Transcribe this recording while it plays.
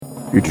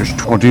It is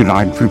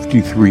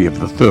 2953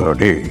 of the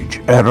Third Age.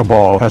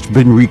 Erebor has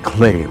been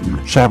reclaimed.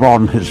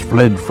 Sauron has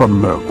fled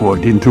from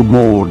Mirkwood into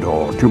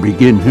Mordor to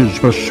begin his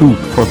pursuit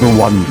for the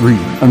One Ring.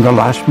 And the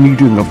last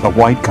meeting of the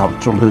White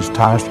Council has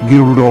tasked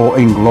Gildor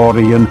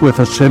Inglorian with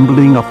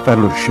assembling a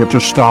fellowship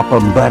to stop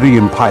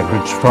Umbarian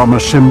pirates from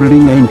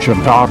assembling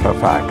ancient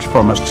artifacts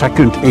from a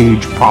Second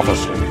Age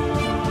prophecy.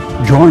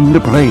 Join the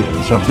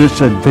players of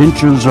this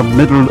Adventures of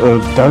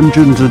Middle-earth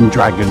Dungeons &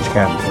 Dragons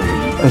campaign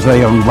as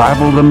they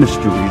unravel the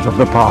mysteries of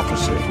the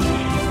prophecy.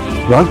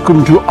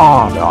 Welcome to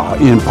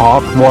Arda in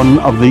Part 1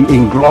 of the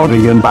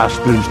Inglorian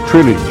Bastards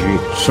trilogy,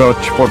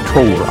 Search for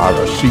Tol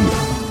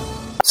Arasea.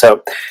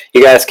 So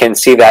you guys can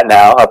see that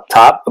now up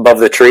top above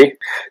the tree.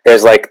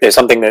 There's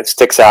something that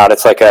sticks out.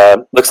 It's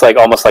looks like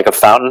almost like a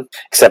fountain,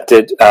 except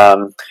it's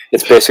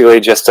basically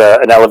just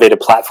an elevated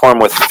platform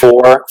with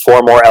four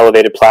more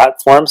elevated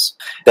platforms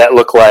that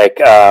look like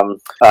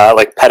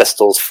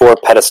pedestals, 4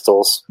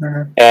 pedestals,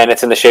 and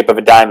it's in the shape of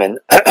a diamond.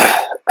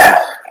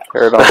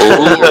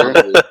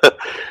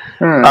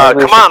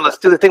 Come on, let's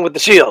do the thing with the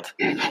shield.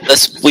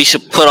 We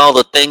should put all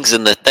the things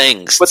in the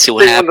things. Let's see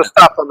what happens.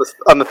 The stuff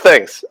on the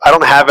things. I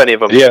don't have any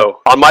of them. Yeah.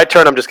 So on my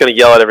turn, I'm just going to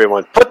yell at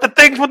everyone. Put the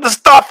things with the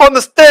stuff on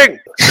this thing.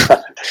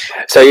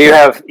 So you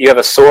have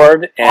a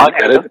sword,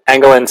 and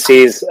Anglin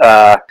sees.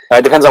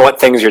 It depends on what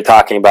things you're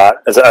talking about.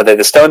 Are they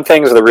the stone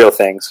things or the real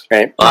things?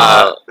 Right.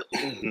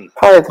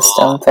 Probably the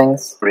stone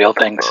things. Real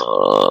things.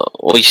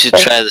 We should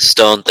try the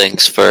stone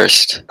things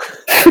first.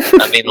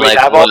 I mean, we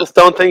have all the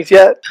stone things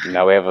yet?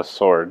 No, we have a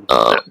sword.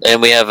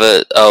 And we have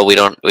we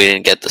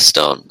didn't get the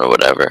stone or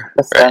whatever.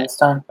 The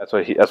stone. That's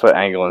what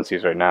Anglin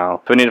sees right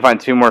now. So we need to find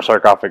 2 more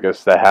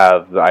sarcophagus that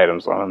have the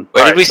items on them.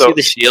 Where did we see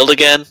the shield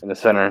again? In the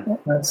center. In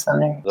the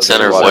center.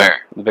 Center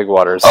where? The big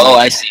waters. Oh,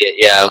 I see it.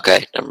 Yeah,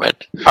 okay. Never mind.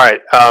 All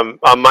right.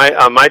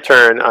 On my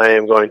turn, I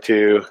am going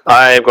to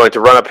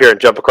run up here and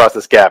jump across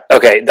this gap.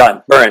 Okay,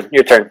 done. Burn,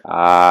 your turn.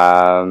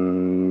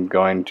 I'm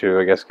going to,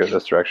 I guess, go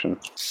this direction.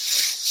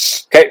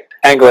 Okay,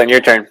 Anglin, your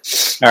turn.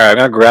 All right, I'm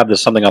going to grab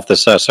something off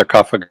this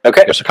sarcophagus.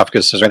 Okay.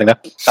 Sarcophagus, is there anything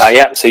there?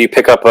 Yeah, so you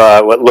pick up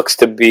what looks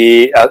to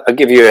be... I'll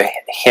give you a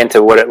hint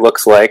of what it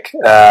looks like.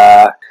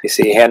 You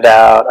see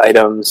handout,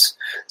 items.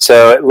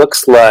 So it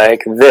looks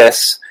like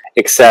this,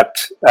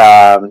 except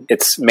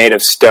it's made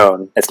of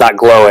stone. It's not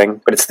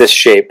glowing, but it's this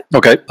shape.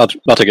 Okay, I'll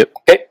take it.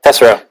 Okay,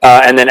 Tessero.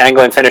 And then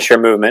Anglin, finish your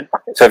movement.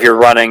 So if you're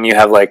running, you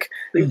have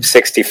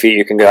 60 feet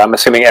you can go. I'm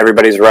assuming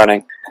everybody's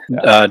running.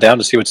 Down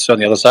to see what's on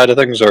the other side of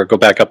things, or go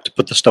back up to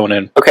put the stone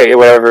in? Okay,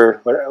 whatever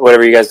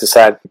you guys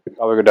decide.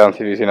 I'll go down see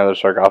if you see another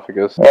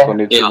sarcophagus. Yeah. We'll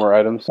need 2 more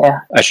items.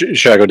 Yeah.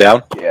 Should I go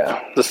down?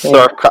 Yeah. There's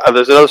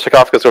another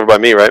sarcophagus over by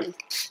me, right?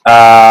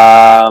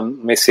 Let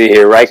me see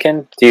here.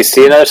 Riken, do you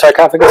see another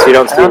sarcophagus? You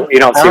don't see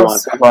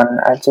one.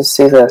 I just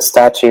see the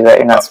statue that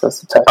you're not supposed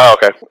to touch. Oh,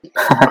 okay.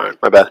 All right,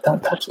 my bad.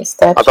 Don't touch the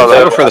statue. I thought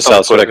that go further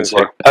south so I can see.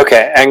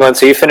 Okay, Anglin,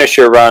 so you finish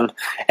your run,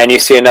 and you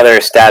see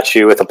another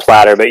statue with a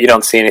platter, but you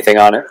don't see anything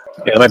on it.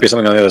 Yeah, there might be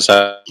something on the other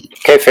side.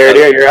 Okay,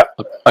 Faraday, you're up.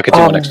 I'll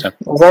continue next time.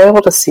 Was I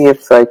able to see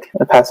if the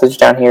passage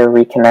down here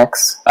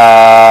reconnects?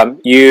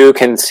 You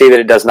can see that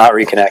it does not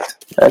reconnect.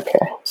 Okay,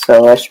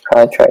 so I should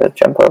probably try to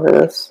jump over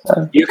this.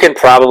 You can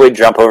probably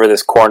jump over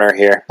this corner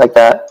here. Like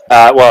that?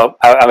 Well,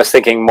 I was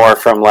thinking more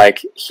from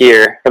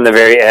here, from the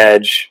very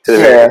edge to the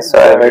very edge. So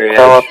I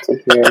crawl up to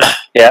here.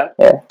 Yeah.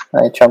 Yeah,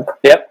 I jump.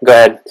 Yep, go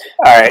ahead.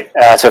 All right,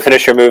 so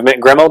finish your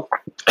movement. Grimold?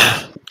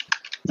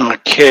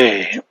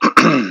 Okay.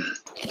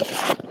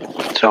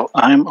 So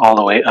I'm all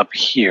the way up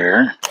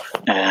here,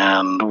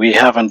 and we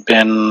haven't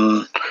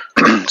been...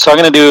 So I'm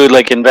going to do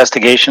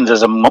investigations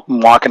as I'm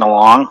walking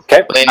along.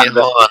 Okay. Wait, hold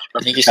on.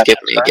 I think you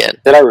skipped me again.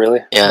 Did I really?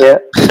 Yeah.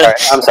 Sorry.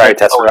 I'm sorry,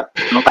 Tessera.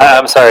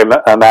 I'm sorry,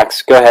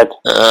 Max. Go ahead.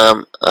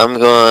 I'm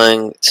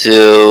going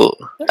to...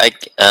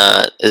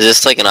 is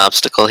this an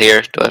obstacle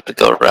here? Do I have to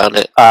go around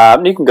it?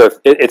 You can go...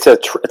 It's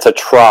a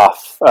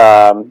trough.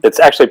 It's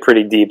actually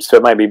pretty deep, so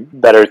it might be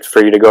better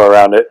for you to go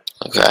around it.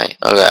 Okay.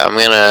 I'm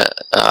gonna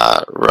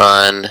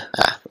run.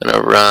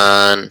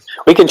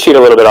 We can cheat a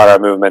little bit on our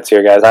movements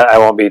here, guys. I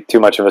won't be too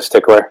much of a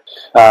stickler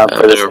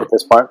for this at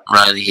this point.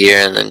 Run here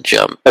and then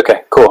jump.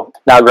 Okay, cool.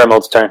 Now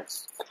Grimold's turn.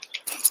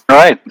 All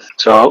right.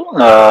 So,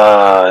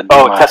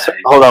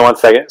 hold on one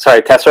second.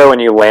 Sorry, Tessera, when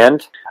you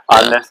land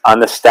on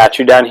the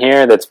statue down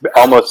here that's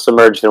almost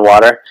submerged in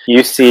water,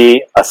 you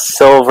see a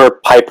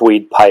silver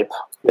pipeweed pipe.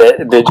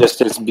 That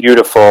just is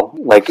beautiful,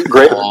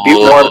 great,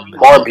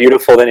 more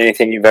beautiful than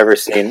anything you've ever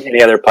seen,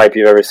 any other pipe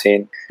you've ever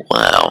seen.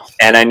 Wow!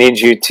 And I need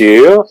you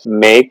to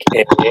make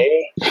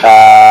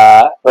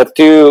let's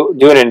do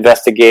an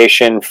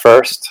investigation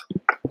first.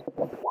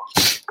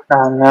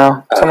 Oh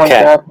no!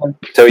 Okay.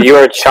 So you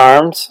are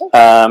charmed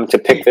to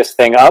pick this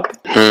thing up,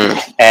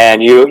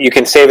 and you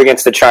can save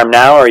against the charm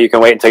now, or you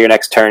can wait until your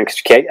next turn because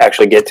you can't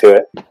actually get to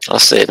it. I'll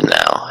save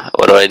now.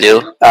 What do I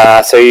do?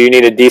 So you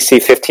need a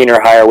DC 15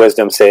 or higher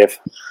Wisdom save.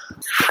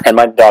 And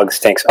my dog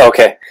stinks.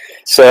 Okay,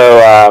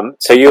 so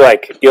you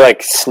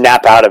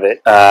snap out of it.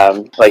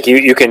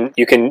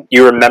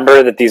 You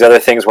remember that these other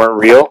things weren't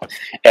real,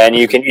 and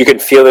you can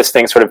feel this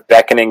thing sort of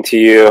beckoning to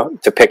you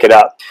to pick it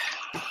up.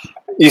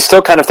 You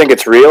still kind of think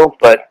it's real,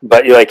 but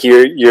you're like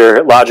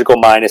your logical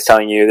mind is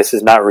telling you this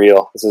is not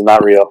real. This is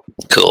not real.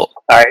 Cool.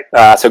 All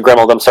right. So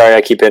Grimold, I'm sorry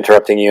I keep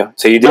interrupting you.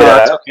 So you did.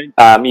 that's okay.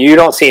 You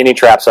don't see any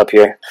traps up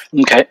here.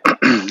 Okay.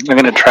 I'm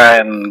going to try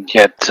and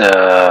get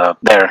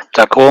there. Is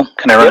that cool?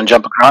 Can I run and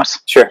jump across?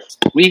 Sure.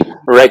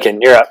 Raken,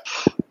 you're up.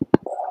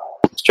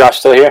 Is Josh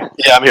still here?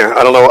 Yeah, I'm here.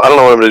 I don't know what I'm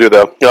going to do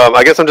though.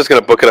 I guess I'm just going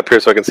to book it up here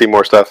so I can see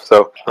more stuff.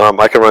 So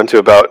I can run to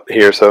about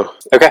here. So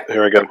okay,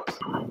 here we go.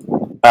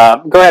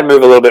 Go ahead and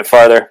move a little bit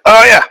farther.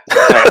 Oh yeah.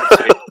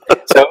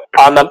 So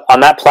on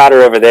that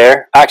platter over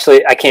there,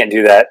 actually, I can't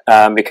do that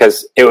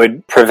because it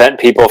would prevent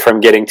people from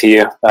getting to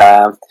you.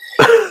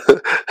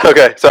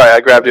 Okay, sorry,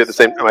 I grabbed you at the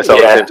same time.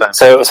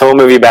 So we'll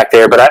move you back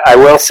there. But I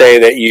will say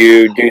that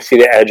you do see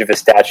the edge of a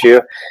statue,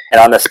 and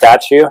on the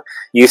statue,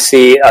 you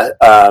see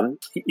a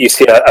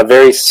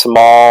very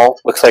small,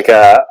 looks like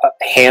a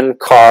hand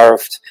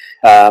carved.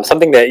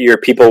 Something that your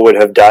people would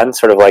have done,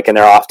 sort of like in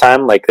their off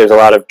time. Like there's a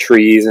lot of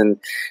trees and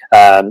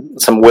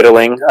some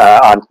whittling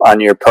on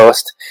your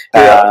post,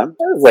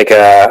 like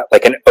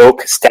an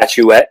oak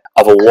statuette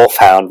of a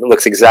wolfhound that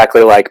looks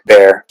exactly like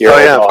Bear. Your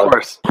old dog. Of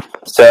course.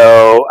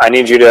 So I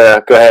need you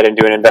to go ahead and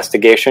do an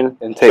investigation.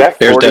 And take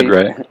Bear's 40, dead,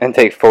 right? And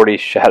take 40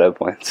 shadow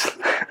points.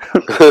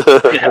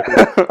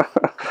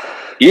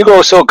 You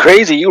go so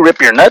crazy, you rip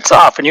your nuts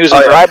off and use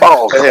them for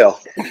eyeballs.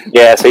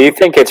 Yeah, so you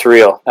think it's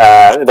real,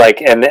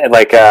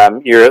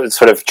 you're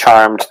sort of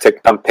charmed to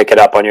come pick it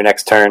up on your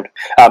next turn.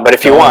 But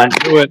if you want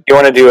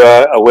to do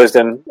a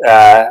wisdom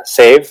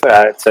save.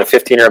 It's a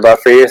 15 or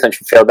above for you since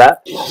you failed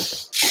that.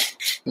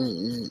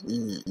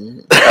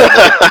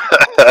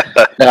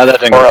 No, that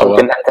didn't go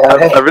well.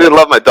 I really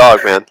love my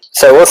dog, man.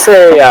 So we'll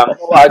say,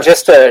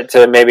 just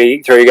to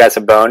maybe throw you guys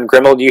a bone,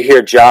 Grimold, you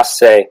hear Joss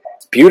say,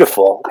 "It's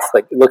beautiful.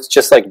 It looks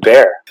just like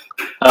Bear."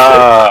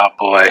 Oh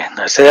boy!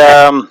 I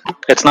say,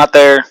 it's not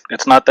there.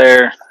 It's not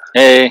there.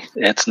 Hey,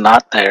 it's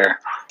not there.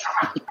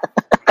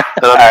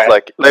 And I'm just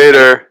like,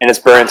 later. And it's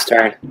Burns'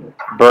 turn.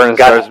 Burns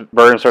starts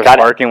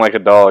barking like a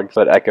dog,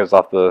 so it echoes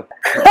off the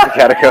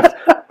catacombs.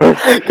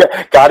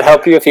 God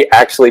help you if he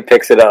actually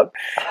picks it up.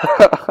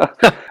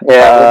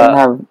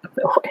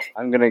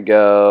 I'm gonna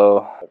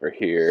go over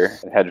here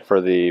and head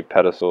for the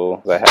pedestal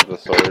because I have the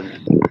sword.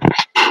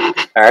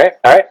 All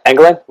right,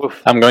 Engelin.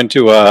 I'm going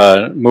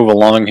to move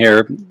along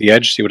here, the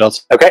edge, see what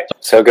else. Okay,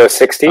 so go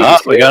 60.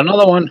 We got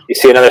another one. You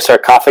see another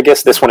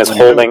sarcophagus. This one is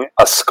holding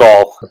a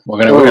skull.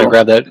 We're gonna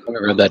grab that. We're gonna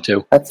grab that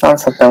too. That's not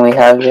something we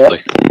have yet.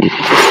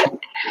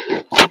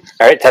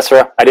 All right,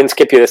 Tessera, I didn't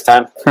skip you this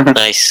time.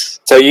 Nice.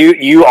 So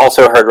you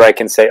also heard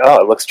Riken say, "Oh,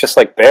 it looks just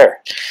like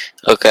Bear."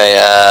 Okay,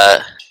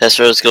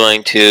 Tessera's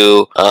going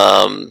to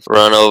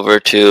run over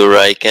to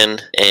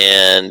Riken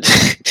and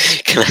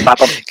can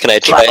I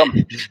try?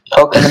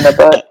 Poke him in the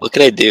butt. What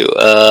can I do?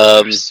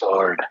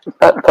 Sword.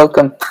 Poke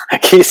him.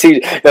 Can you see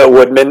the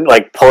woodman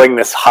pulling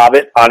this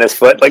hobbit on his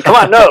foot? Come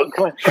on, no,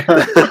 come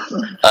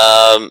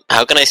on.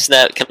 How can I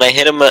snap? Can I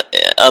hit him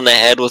on the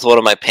head with one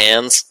of my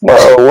pans?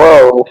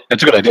 Whoa.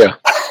 That's a good idea.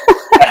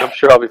 I'm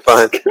sure I'll be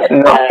fine.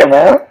 Knock him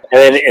out.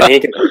 And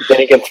then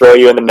he can throw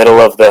you in the middle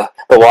of the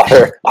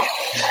water.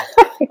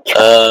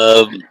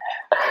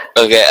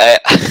 Okay,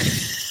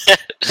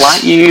 Why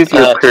don't you use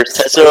your curse?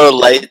 Tessera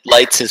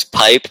lights his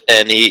pipe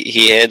and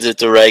he hands it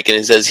to Riken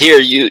and says, "Here,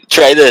 you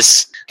try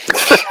this.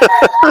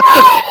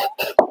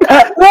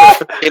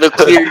 It'll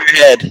clear your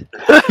head."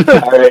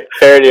 All right,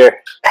 Faradir.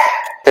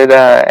 Did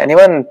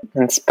anyone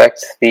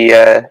inspect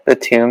the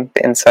tomb,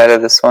 the inside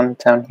of this one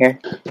down here?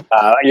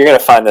 You're going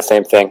to find the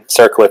same thing,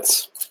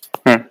 circlets.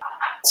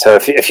 So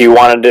if you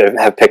wanted to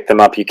have picked them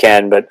up, you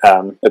can, but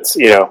it's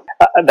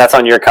that's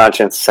on your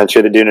conscience since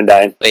you're the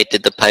Dunedain. Wait,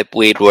 did the pipe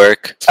weed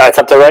work? It's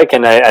up to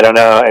Riken. I don't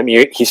know. I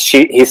mean, he's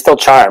still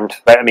charmed,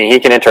 but I mean, he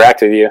can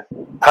interact with you.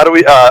 How do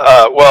we?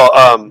 I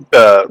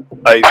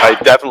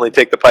definitely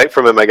take the pipe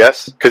from him, I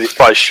guess, because he's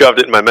probably shoved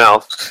it in my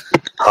mouth,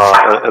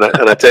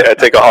 and I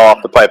take a haul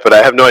off the pipe. But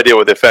I have no idea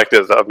what the effect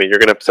is. I mean, you're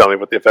gonna have to tell me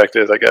what the effect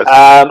is, I guess.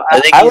 I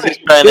think he's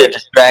just trying to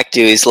distract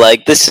you. He's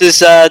like, "This is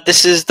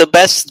the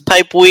best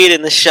pipe weed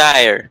in the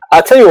Shire."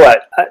 I'll tell you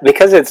what,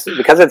 because it's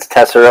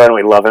Tessera and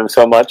we love him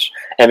so much,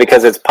 and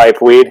because it's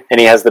pipe weed and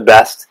he has the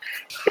best.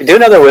 Do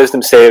another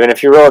wisdom save, and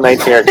if you roll a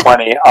 19 or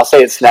 20, I'll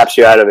say it snaps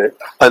you out of it.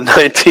 A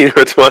 19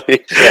 or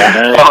 20?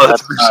 Yeah.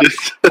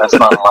 That's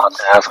not a lot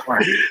to ask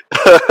for. You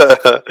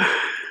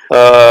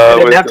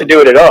didn't have to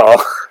do it at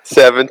all.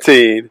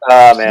 17.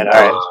 Oh, man.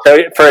 All right.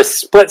 So for a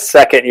split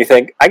second, you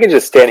think, I can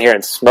just stand here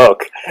and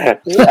smoke. All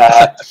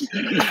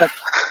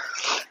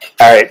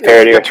right,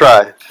 Faradir. Good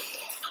try.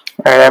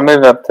 Alright, I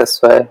move up this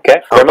way.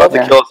 Okay. I'm about to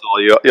kill us all.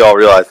 You all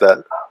realize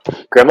that.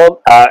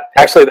 Grimold?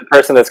 Actually, the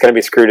person that's going to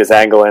be screwed is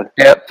Angelin.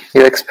 Yep, he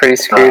looks pretty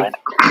screwed.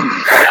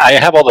 I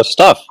have all the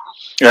stuff.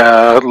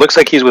 Looks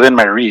like he's within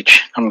my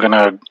reach. I'm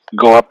gonna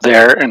go up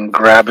there and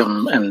grab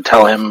him and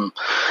tell him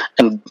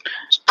and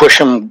push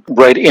him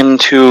right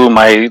into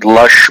my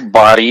lush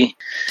body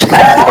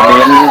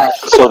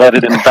so that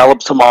it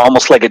envelops him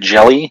almost like a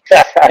jelly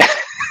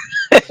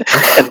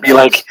and be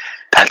like,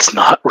 That's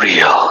not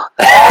real.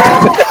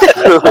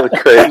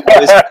 Great.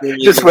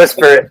 Just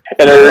whisper it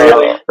in a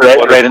really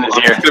Right in his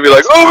ear. It's gonna be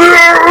like, Oh,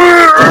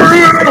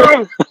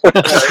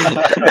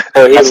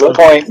 he That's the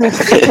point.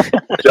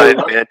 giant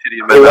man titty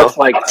in my looks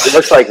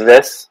mouth. like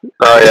this.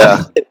 Oh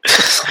yeah.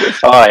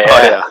 Oh yeah.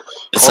 Oh yeah.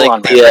 It's Hold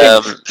like on,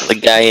 the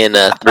guy in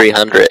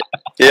 300,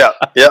 Yeah.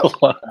 Yeah.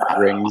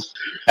 Rings.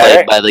 All played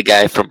right. by the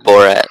guy from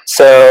Borat.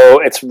 So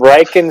it's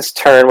Riken's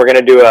turn. We're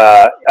going to do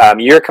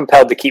you're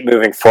compelled to keep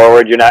moving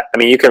forward. You're not. I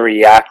mean, you can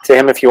react to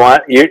him if you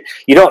want. You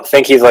don't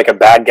think he's like a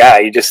bad guy.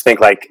 You just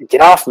think like,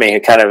 get off me.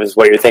 It kind of is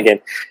what you're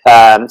thinking.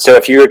 So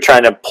if you're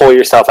trying to pull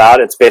yourself out,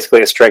 it's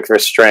basically a strength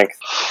versus strength.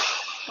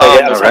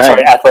 I'm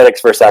sorry,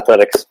 athletics versus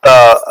athletics.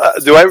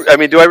 Do I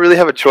really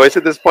have a choice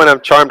at this point?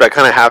 I'm charmed. I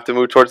kind of have to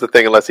move towards the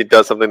thing unless he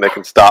does something that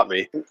can stop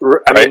me.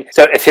 I mean,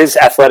 so if his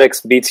athletics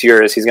beats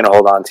yours, he's going to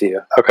hold on to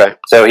you. Okay.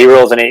 So he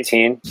rolls an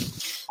 18.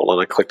 Hold on.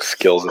 I clicked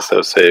skills instead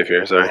of save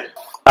here. Sorry.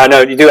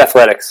 No, you do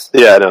athletics.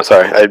 Yeah. No.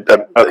 Sorry.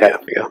 Okay. There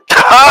we go.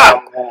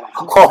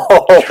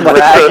 Oh,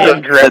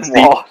 Dragon That's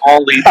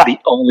the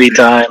only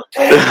time.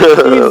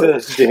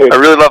 Jesus, dude. I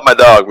really love my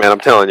dog, man. I'm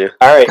telling you.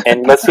 All right,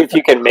 and let's see if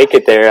you can make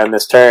it there on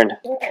this turn.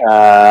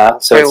 So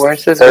Wait, it's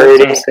where's this 30.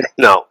 wisdom save?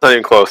 No, not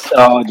even close.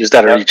 Oh, just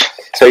out of reach.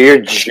 So you're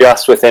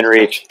just within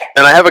reach.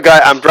 And I have a guy.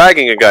 I'm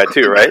dragging a guy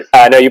too, right?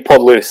 No, you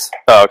pulled loose.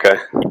 Oh, okay.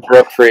 You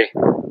broke free.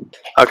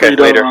 Okay.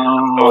 Later. I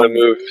want to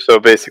move. So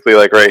basically,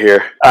 like right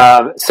here.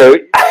 So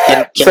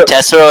Can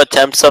Tessero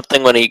attempt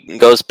something when he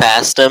goes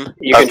past him?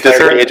 you I'm can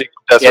disengaging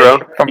from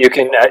Tessero. you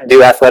can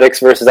do athletics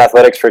versus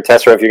athletics for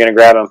Tessero if you're going to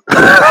grab him.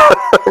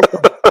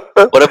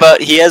 What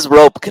about he has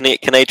rope? Can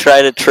I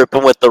try to trip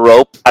him with the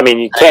rope? I mean,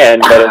 you can,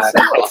 but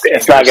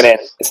it's not going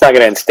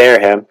to ensnare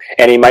him,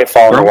 and he might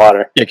fall in the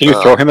water. Yeah, can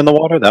you throw him in the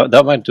water?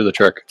 That might do the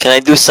trick. Can I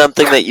do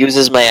something that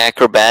uses my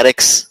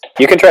acrobatics?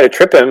 You can try to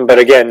trip him, but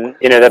again,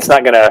 that's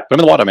not going to. Put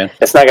him in the water, man.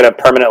 It's not going to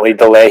permanently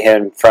delay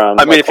him from.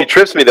 I mean, if he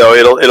trips me though,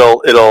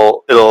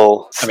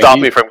 it'll stop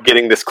me from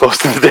getting this close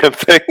to the damn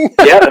thing.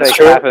 Yeah, that's Take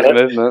true. half his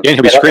movement. Yeah,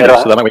 he'll be screaming,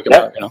 so that might wake him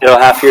up. It'll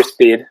half your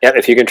speed. Yeah,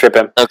 if you can trip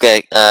him.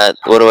 Okay,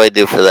 what do I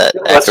do for that?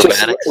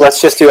 Acrobatics?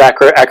 Let's just do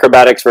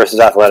acrobatics versus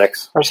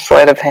athletics. Where's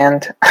sleight of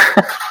hand?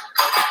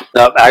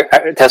 No,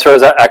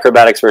 Tessero's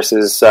acrobatics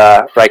versus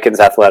Riken's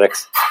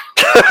athletics.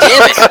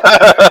 Damn it!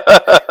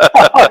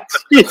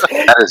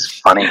 That is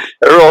funny.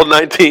 I rolled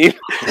 19.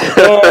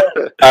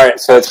 All right,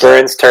 so it's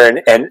Burin's turn,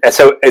 and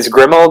so is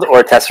Grimold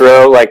or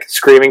Tessero like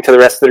screaming to the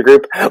rest of the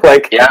group,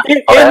 like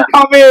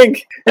incoming?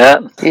 Yeah.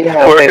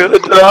 Yeah. We're gonna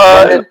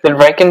die. Did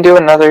Riken do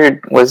another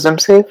wisdom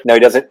save? No, he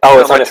doesn't. Oh,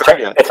 it's not on my his turn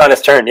turn. yet. It's on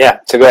his turn. Yeah.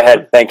 So go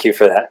ahead. Thank you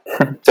for that.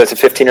 So it's a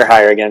 15 or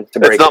higher again to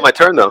break. It's not my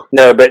turn though.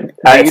 No, but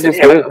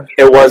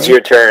it was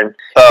your turn.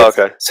 Oh,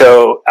 okay.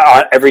 So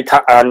every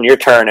time on your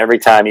turn, every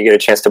time you get a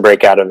chance to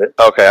break out of it.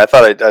 Okay, I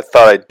thought I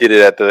did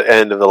it at the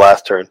end of the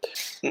last turn.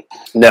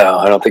 No,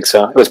 I don't think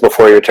so. It was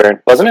before your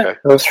turn, wasn't it? Okay.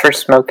 It was for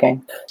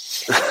smoking.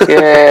 Oh,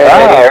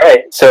 all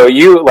right. So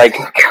you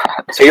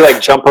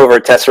jump over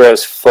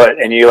Tessero's foot,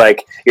 and you're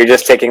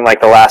just taking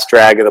like the last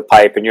drag of the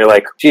pipe, and you're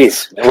like,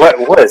 "Geez,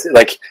 what is it?"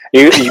 Like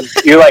you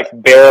like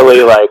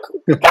barely like,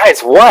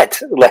 guys,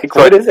 what? Like,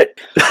 what is it?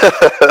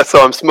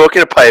 So I'm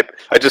smoking a pipe.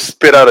 I just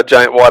spit out a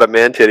giant wad of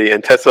man titty,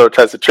 and Tessero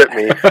tries to trip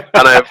me,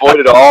 and I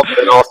avoid it all. But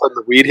then all of a sudden,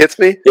 the weed hits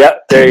me. Yeah,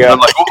 there you And go. I'm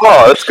like,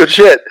 "Oh, that's good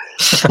shit."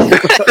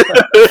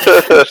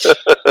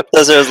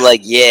 Tessero's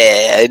like,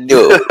 yeah, I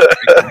knew it.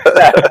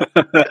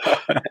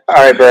 All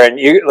right, Burin.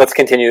 Let's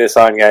continue this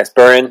on, guys.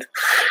 Burin.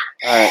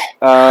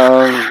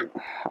 Alright.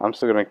 I'm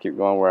still gonna keep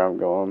going where I'm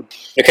going.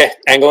 Okay,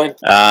 angling.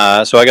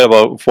 So I got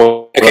about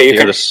 4. Okay, you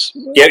here. can.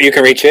 Yeah, you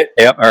can reach it.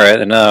 Yep. All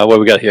right. And what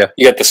we got here?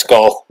 You got the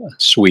skull.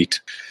 Sweet.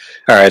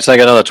 All right. So I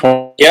got another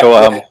 20. Yeah. So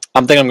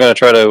I'm thinking I'm going to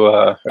try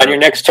to. On your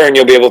next turn,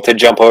 you'll be able to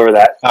jump over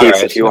that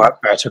piece if you want. All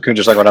right. So can we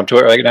just run up to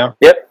it right now?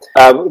 Yep.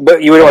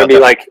 But you would want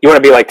to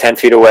be like 10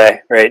 feet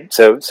away, right?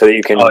 So that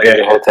you can do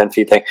the whole 10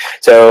 feet thing.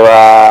 So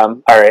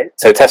all right.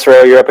 So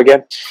Tessero, you're up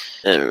again.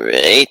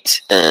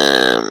 Alright.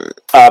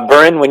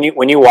 Burin,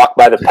 when you walk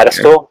by the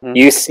pedestal,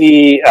 you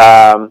see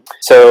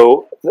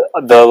so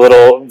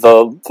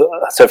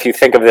if you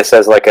think of this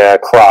as like a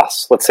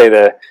cross, let's say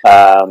the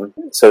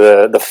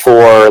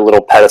 4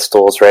 little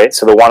pedestals, right?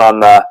 So the one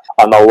on the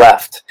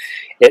left,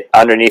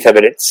 underneath of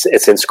it,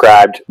 it's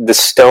inscribed the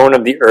stone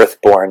of the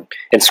earthborn.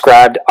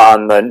 Inscribed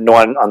on the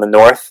one on the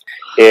north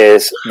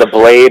is the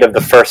blade of the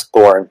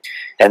firstborn.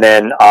 And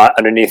then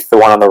underneath the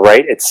one on the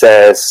right, it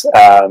says,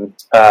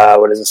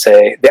 what does it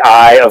say? The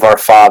eye of our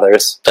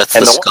fathers. That's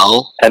the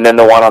skull? And then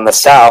the one on the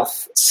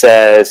south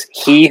says,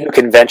 he who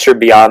can venture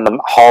beyond the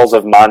halls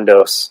of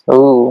Mondos.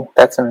 Ooh,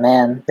 that's a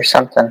man or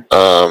something.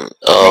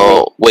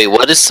 Wait,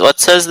 what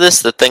says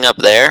this? The thing up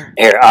there?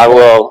 Here, I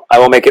will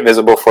make it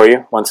visible for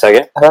you. 1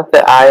 second. I thought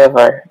the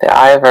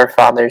eye of our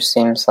fathers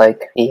seems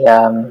like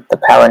the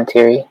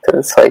Palantiri, because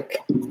it's like,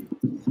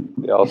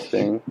 The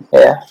all-seeing.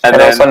 yeah. And it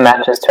then- also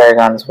matches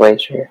Tarragon's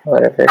wager,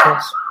 whatever it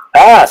is.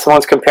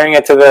 Someone's comparing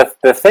it to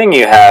the thing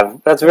you have.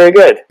 That's very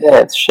good. Yeah,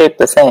 it's shaped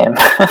the same.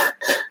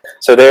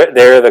 So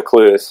there are the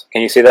clues.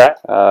 Can you see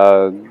that?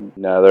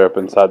 No, they're up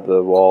inside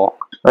the wall.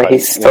 But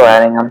he's still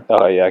adding them.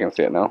 Oh yeah, I can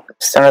see it now.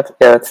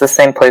 Yeah, it's the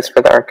same place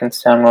where the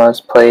Arkenstone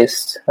was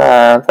placed.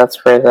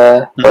 That's where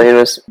the blade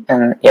was,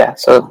 and yeah,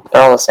 so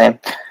they're all the same.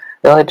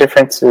 The only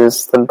difference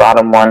is the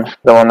bottom one,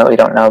 the one that we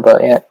don't know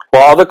about yet.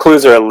 Well, all the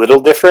clues are a little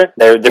different.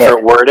 They're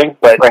different wording,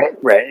 but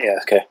right, yeah,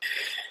 okay.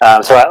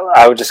 So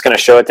I was just going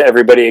to show it to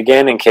everybody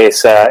again in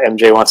case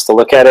MJ wants to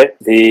look at it.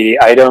 The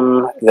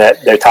item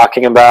that they're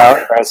talking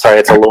about,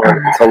 it's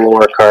a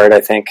lore card, I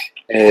think,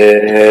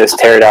 is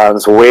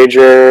Teardown's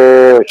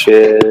Wager, which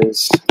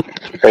is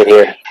right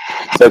here.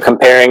 So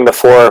comparing the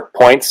 4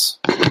 points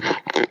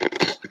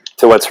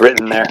to what's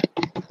written there.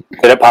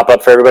 Did it pop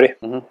up for everybody?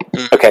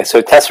 Mm-hmm. Okay,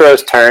 so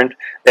Tessero's turn,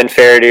 then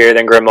Faradir,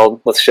 then Grimold.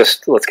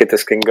 Let's get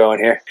this thing going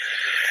here.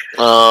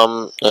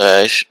 I'm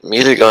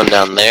either going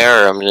down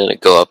there or I'm going to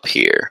go up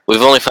here.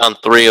 We've only found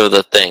 3 of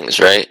the things,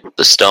 right?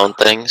 The stone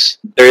things.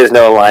 There is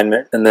no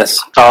alignment in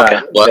this. Oh,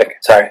 okay. What? Nick,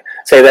 sorry.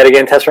 Say that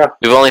again, Tessero?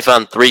 We've only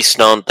found 3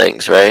 stone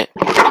things, right?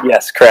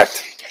 Yes,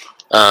 correct.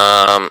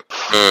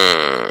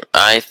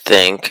 I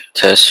think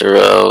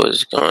Tessero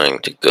is going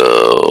to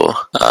go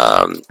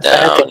I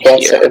down would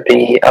guess here. it would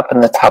be up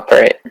in the top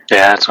right.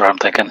 Yeah, that's what I'm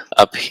thinking.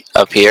 Up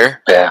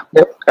here? Yeah.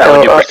 Yep. I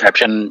would do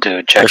perception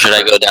to check. Or should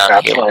I go down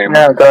traps here? while you're-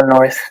 No, go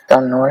north.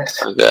 Down north.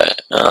 Okay.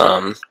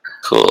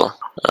 Cool.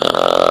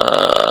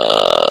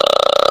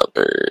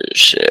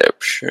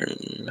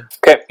 Perception.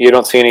 Okay, you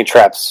don't see any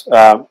traps.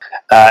 I'm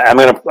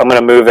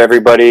gonna move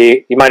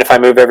everybody. You mind if I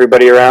move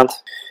everybody around?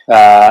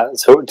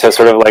 So to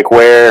sort of like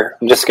where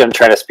I'm just gonna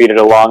try to speed it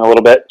along a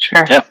little bit.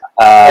 Sure. Yeah.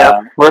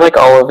 We're like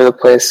all over the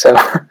place, so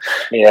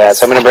Yeah,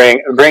 so I'm gonna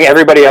bring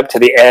everybody up to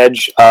the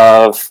edge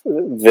of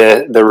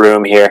the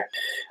room here.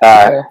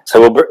 Okay.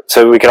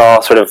 So we can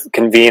all sort of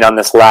convene on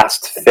this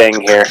last thing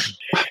here,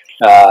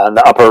 in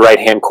the upper right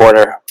hand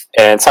corner.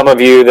 And some of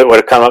you that would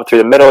have come up through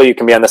the middle, you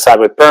can be on the side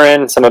with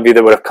Burin. Some of you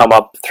that would have come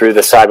up through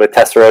the side with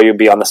Tessero, you'd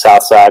be on the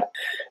south side.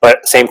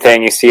 But same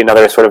thing, you see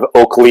another sort of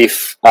oak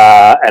leaf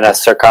and a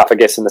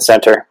sarcophagus in the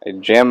center. I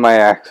jammed my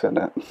axe in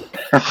it.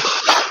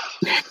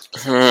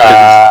 Is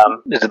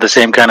it the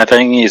same kind of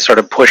thing? You sort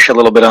of push a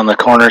little bit on the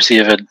corner, see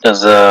if it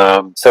does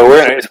So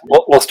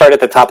we'll start at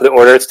the top of the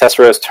order. It's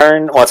Tessero's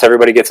turn once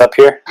everybody gets up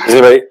here.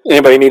 Does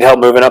anybody need help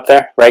moving up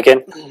there?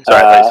 Riken?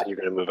 Sorry, I thought you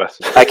were going to move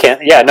us. I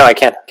can't. Yeah, no, I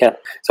can't.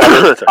 So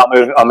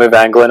I'll move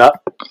Anglin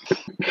up.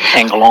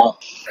 Anglon. All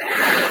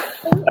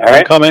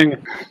right.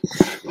 Coming.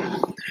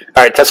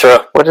 All right,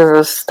 Tessero. what is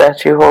this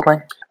statue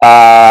holding?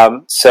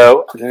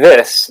 So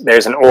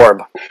there's an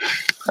orb.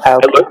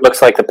 It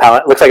looks like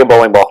looks like a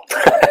bowling ball.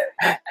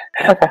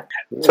 Okay.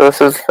 So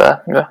this is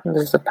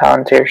the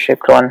Palantir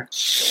shaped one.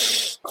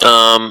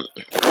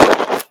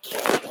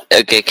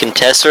 Okay, can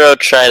Tessero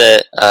try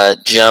to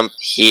jump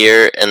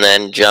here and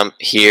then jump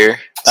here?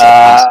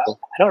 I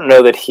don't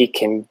know that he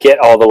can get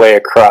all the way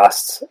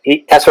across.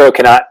 Tessero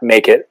cannot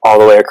make it all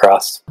the way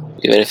across.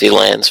 Even if he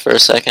lands for a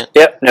second?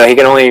 Yep. No, he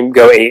can only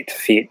go 8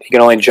 feet. He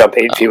can only jump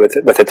 8 feet with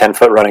a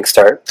 10-foot running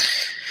start.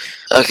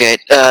 Okay,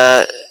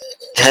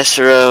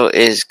 Tessero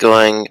is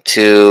going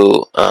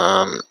to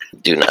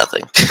do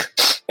nothing.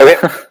 Okay.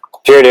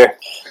 Faradir.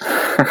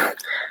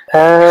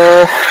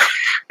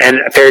 And And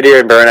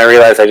Faradir and Burn, I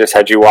realize I just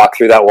had you walk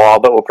through that wall,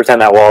 but we'll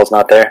pretend that wall is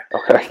not there.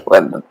 Okay.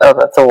 oh,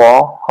 that's a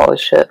wall. Holy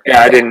shit.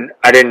 Yeah, I didn't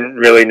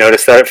really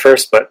notice that at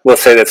first, but we'll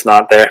say that's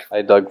not there.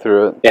 I dug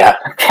through it. Yeah.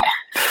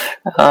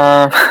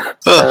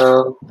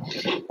 So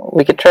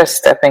we could try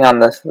stepping on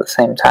this at the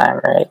same time,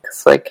 right?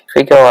 Because like if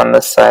we go on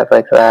this side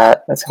like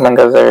that, and someone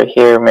goes over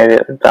here, maybe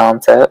it would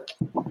balance out.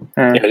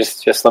 Yeah,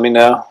 just let me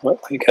know what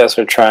you guys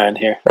are trying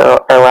here.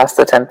 So our last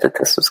attempt at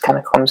this was kind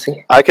of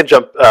clumsy. I could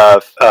jump. Oh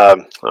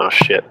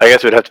shit! I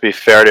guess it would have to be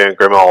Faraday and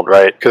Grimold,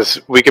 right?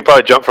 Because we could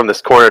probably jump from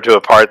this corner to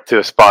a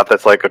spot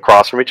that's like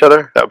across from each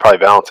other. That would probably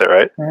balance it,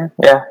 right?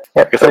 Yeah.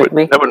 I guess that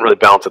wouldn't really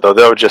balance it though.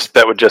 That would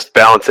just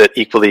balance it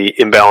equally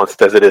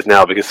imbalanced as it is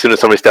now. Because as soon as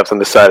somebody steps on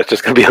this side, it's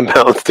just going to be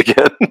unbalanced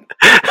again.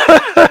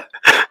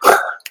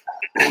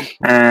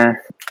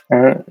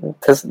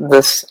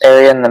 This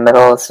area in the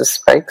middle is the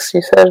spikes,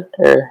 you said?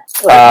 Or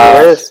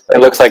It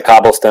looks like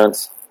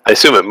cobblestones. I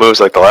assume it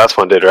moves like the last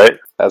one did, right?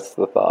 That's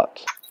the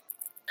thought.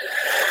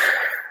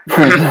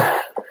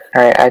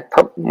 Alright, I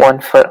put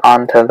 1 foot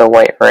onto the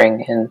white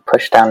ring and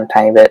push down a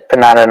tiny bit, but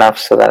not enough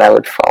so that I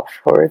would fall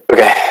forward.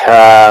 Okay.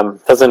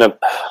 Doesn't it,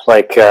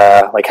 like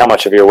how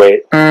much of your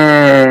weight?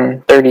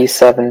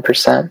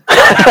 37%.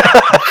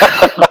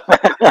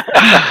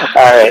 All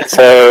right.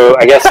 So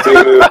I guess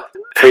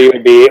for you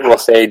would be, we'll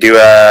say do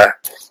a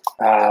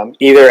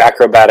either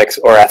acrobatics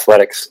or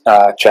athletics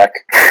check.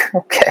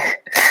 Okay.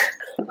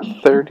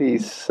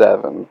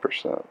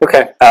 37%.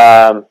 Okay.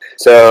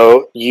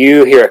 So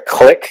you hear a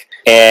click,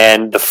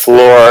 and the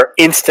floor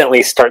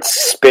instantly starts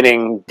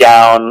spinning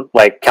down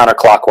like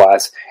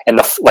counterclockwise, and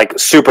like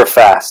super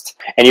fast.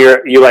 And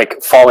you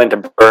like fall into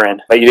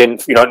burn, but you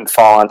don't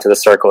fall onto the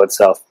circle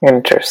itself.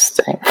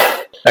 Interesting.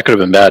 That could have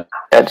been bad.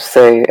 I'd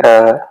say,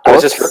 I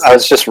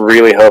was just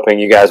really hoping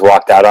you guys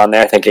walked out on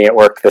there thinking it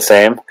worked the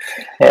same.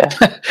 yeah.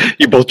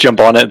 You both jump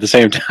on it at the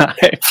same time.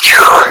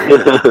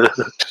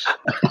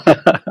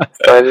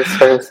 So I just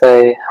sort of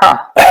say,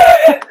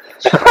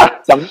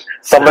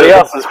 Somebody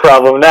else's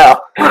problem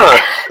now.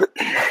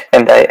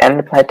 and I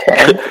end my turn.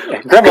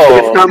 It's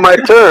not my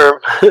turn.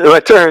 My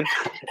turn.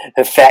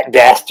 The fat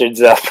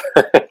bastard's up.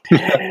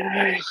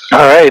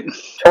 All right.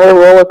 Try to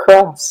roll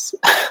across.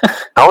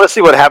 I want to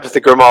see what happens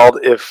to Grimald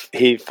if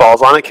he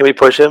falls on it. Can we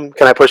push him?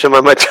 Can I push him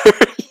on my turn?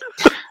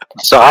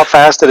 So how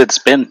fast did it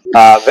spin?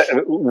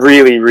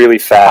 Really, really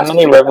How fast.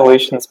 many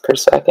revolutions per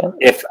second?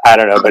 If I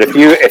don't know, but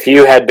if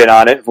you had been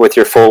on it with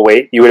your full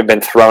weight, you would have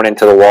been thrown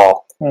into the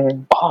wall.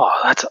 Oh,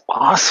 that's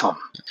awesome.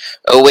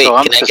 Oh wait, So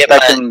I'm can I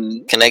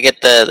suspecting-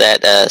 get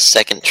that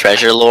second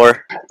treasure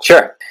lore?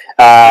 Sure.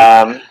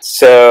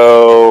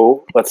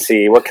 So let's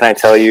see. What can I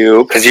tell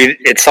you? Because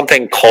it's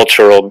something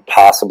cultural,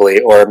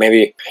 possibly, or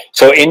maybe.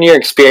 So, in your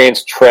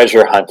experience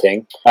treasure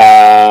hunting,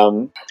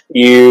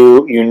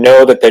 you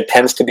know that there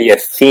tends to be a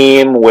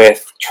theme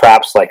with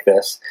traps like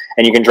this,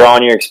 and you can draw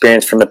on your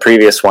experience from the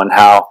previous one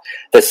how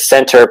the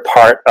center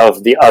part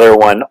of the other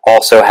one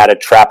also had a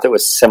trap that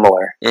was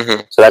similar.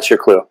 Mm-hmm. So that's your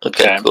clue.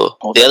 Okay, cool.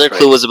 Oh, The other that's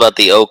clue was about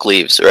the oak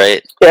leaves,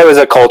 right? Yeah, it was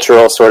a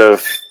cultural sort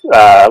of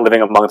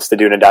living amongst the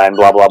Dunedain,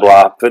 blah blah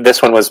blah. But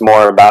this one was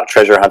more about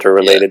treasure hunter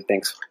related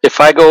things. If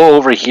I go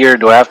over here,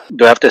 do I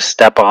have to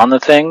step on the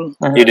thing?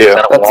 You do. Is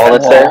that a That's wall the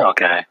that's there? wall.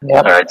 Okay.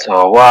 Yep. All right.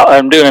 So while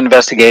I'm doing an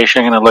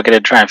investigation, I'm gonna look at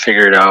it, try and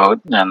figure it out,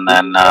 and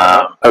then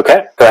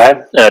Okay, go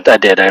ahead. I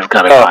did. I've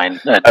got it Oh, fine.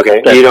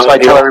 okay. So You don't- I you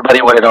tell don't-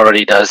 everybody what it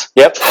already does.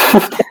 Yep.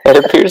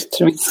 It appears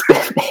to be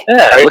spinning.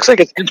 Yeah, it looks like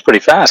it spins pretty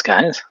fast,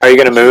 guys. Are you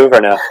going to move or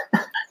no?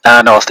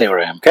 No, I'll stay where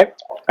I am. Okay.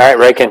 All right,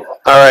 Reichen.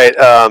 All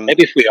right.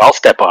 Maybe if we all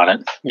step on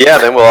it. Yeah,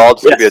 then we'll all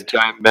just Yes. be a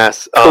giant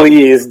mess.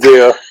 Please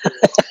do.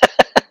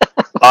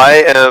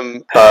 I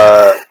am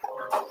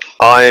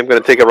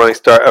going to take a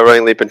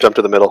running leap and jump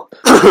to the middle.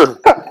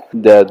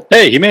 Dead.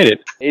 Hey, he made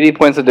it. 80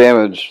 points of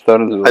damage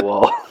thrown into the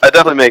wall. I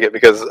definitely make it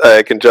because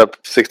I can jump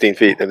 16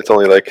 feet and it's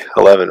only like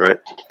 11, right?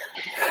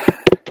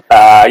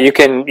 You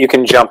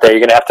can jump there. You're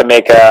going to have to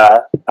make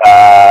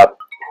a.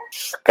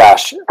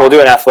 Gosh, we'll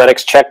do an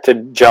athletics check to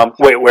jump.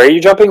 Wait, where are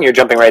you jumping? You're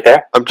jumping right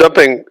there. I'm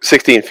jumping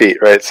 16 feet,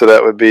 right? So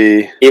that would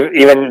be.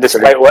 Even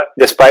despite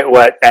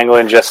what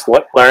Anglin just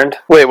learned,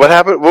 Wait, what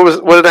happened?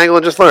 What did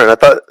Anglin just learn? I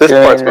thought this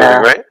part's moving,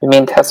 right? You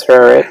mean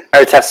Tessera, right?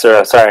 or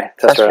Tessera. Sorry,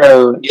 Tessera.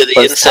 Tessera Yeah, the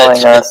was inside's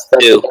telling us that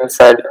too. the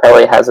inside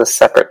probably has a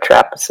separate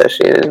trap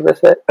associated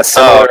with it. A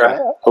similar,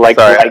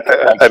 Sorry,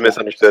 I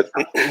misunderstood.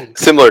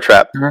 Similar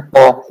trap.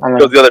 Well, I mean,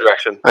 Goes the other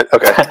direction.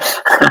 Okay.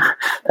 that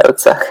would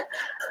suck.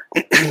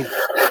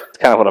 That's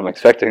kind of what I'm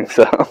expecting,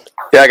 so.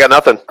 Yeah, I got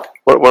nothing.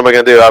 What am I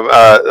going to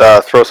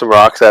do? Throw some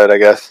rocks at it, I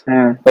guess. We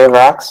have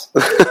rocks.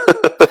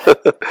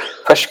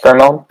 Push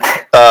Grimald.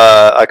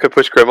 I could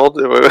push Grimald.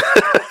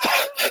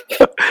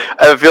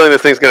 I have a feeling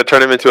this thing's going to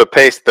turn him into a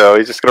paste, though.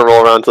 He's just going to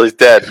roll around until he's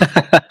dead.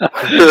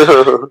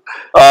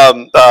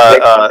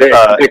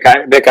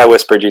 Vic, I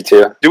whispered you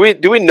to. Do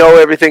we know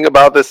everything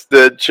about this?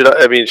 Should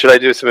I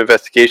do some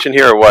investigation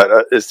here or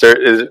what? It's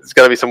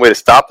got to be some way to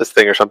stop this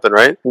thing or something,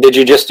 right? Did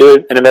you just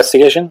do an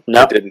investigation?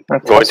 No. I didn't. I'm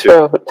going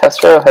to.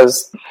 Tessera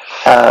has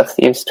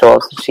thieves'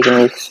 tools that she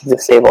can use to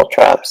disable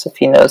traps if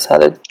he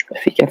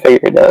can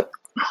figure it out.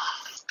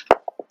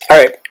 All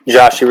right,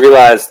 Josh, you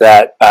realize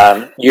that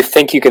you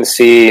think you can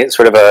see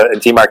sort of a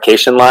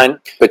demarcation line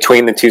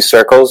between the two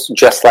circles,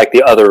 just like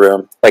the other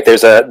room. Like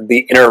there's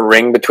the inner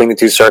ring between the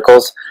two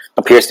circles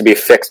appears to be a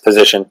fixed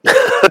position.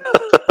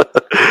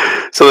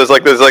 So there's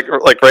like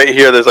right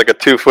here. There's like a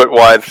 2 foot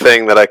wide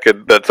thing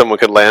that someone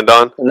could land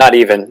on. Not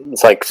even.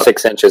 It's like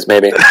 6 inches,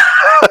 maybe.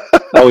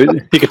 Oh,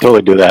 he could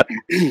totally do that.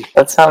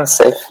 That sounds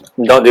safe.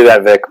 Don't do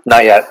that, Vic.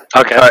 Not yet.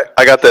 Okay. All right,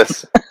 I got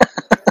this.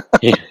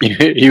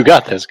 You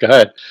got this. Go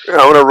ahead.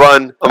 I'm gonna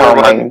run. I'm Oh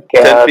gonna my run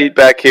God. 10 feet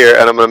back here,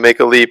 and I'm gonna make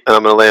a leap, and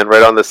I'm gonna land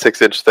right on the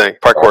 6-inch thing,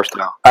 parkour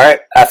style. All right,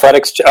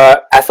 athletics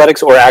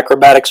or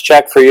acrobatics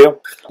check for you,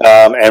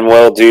 and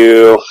we'll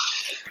do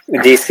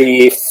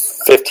DC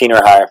 15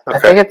 or higher. I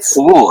think it's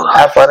Ooh.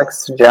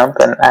 athletics to jump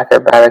and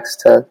acrobatics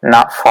to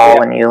not fall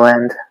when you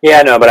land.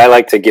 Yeah, no, but I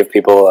like to give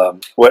people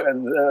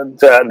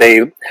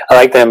I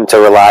like them to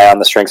rely on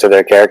the strengths of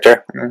their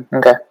character.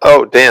 Okay,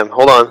 Oh damn!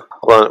 Hold on.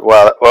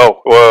 Wow!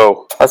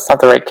 Whoa! that's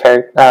not the right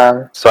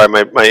character. Sorry,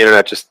 my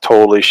internet just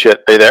totally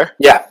shit. Are you there?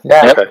 Yeah.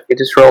 Yeah, Okay. you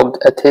just rolled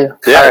a 2.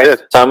 Yeah, All I right. did.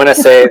 So I'm going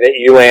to say that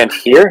you land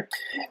here,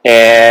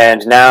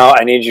 and now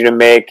I need you to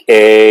make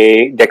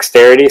a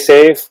dexterity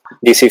save,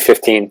 DC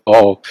 15.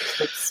 Oh,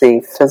 Let's see,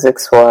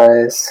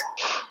 physics-wise,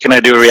 Can I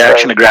do a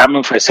reaction to grab him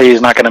if I say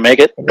he's not going to make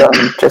it?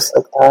 just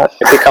like that.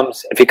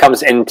 If he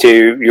comes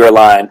into your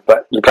line,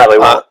 but you probably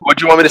won't. What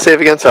do you want me to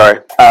save again? Sorry.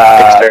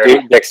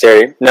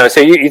 Dexterity. No, so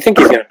you think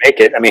he's going to make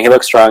it? I mean, he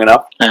looks strong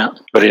enough. Yeah,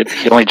 but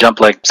he only jumped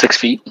like 6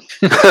 feet.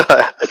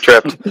 I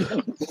tripped.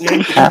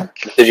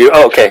 Did you?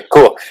 Oh, okay,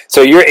 cool.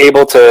 So you're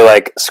able to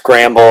like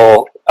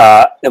scramble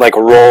like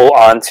roll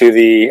onto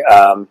the.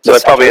 So I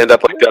probably end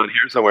up like down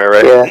here somewhere,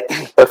 right?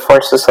 Yeah, the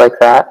force is like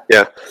that.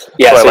 Yeah.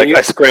 Yeah, So, so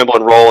I scramble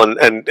and roll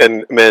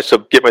and manage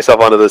to get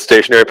myself onto the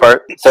stationary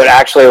part. so it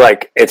actually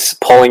like it's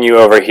pulling you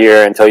over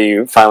here until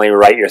you finally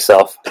right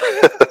yourself.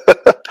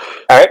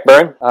 All right,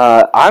 Burn.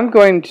 I'm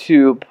going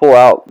to pull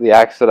out the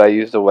axe that I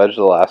used to wedge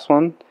the last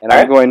one, and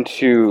I'm Alright. going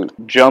to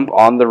jump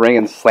on the ring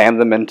and slam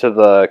them into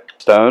the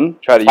stone.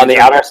 Try to On use the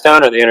them- outer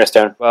stone or the inner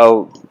stone?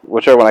 Well,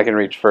 whichever one I can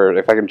reach first.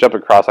 If I can jump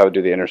across, I would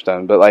do the inner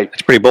stone. But like,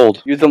 It's pretty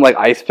bold. use them like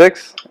ice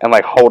picks and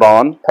like hold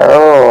on.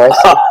 Oh,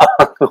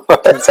 I see.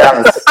 That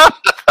sounds.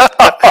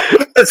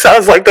 It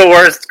sounds like the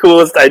worst,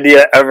 coolest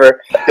idea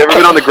ever. You ever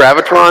been on the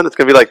Gravitron? It's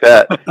gonna be like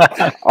that.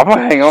 I'm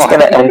gonna hang It's on.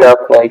 gonna end up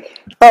like.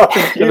 Oh,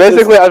 So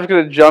basically, I'm just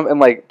gonna jump and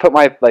like put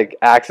my like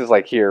axes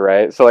like here,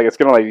 right? So like it's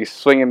gonna like be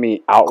swinging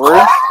me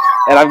outward,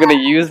 and I'm gonna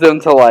use them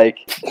to like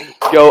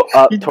go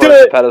up You towards do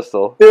the it.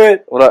 pedestal. do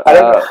it. What? I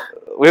don't know.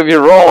 We have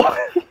your roll.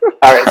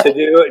 All right, so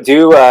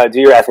do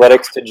your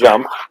athletics to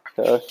jump.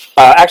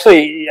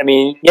 Actually, I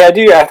mean, yeah,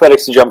 do your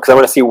athletics to jump because I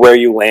want to see where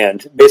you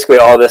land. Basically,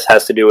 all this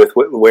has to do with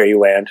where you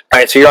land. All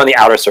right, so you're on the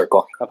outer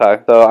circle.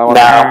 Okay, so I'm on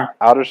Now-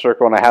 the outer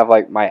circle, and I have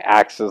like my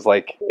axes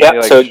like Yeah.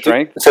 like So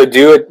strength.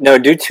 do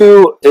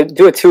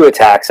a two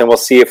attacks, and we'll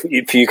see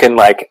if you can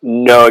like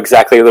know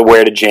exactly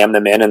where to jam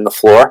them in the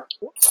floor.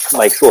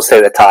 Like we'll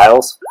say the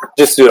tiles.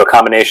 Just do a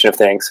combination of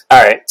things.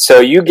 All right. So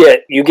you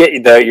get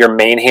your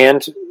main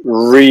hand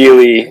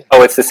really.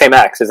 Oh, it's the same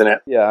axe, isn't it?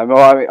 Yeah, I mean,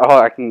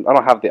 I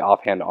don't have the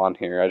offhand on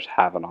here. I just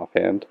have an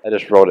offhand. I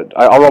just rolled it.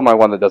 I'll roll my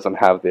one that doesn't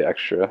have the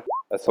extra.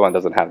 That's the one that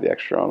doesn't have the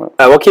extra on it.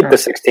 We'll keep the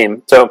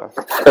 16. So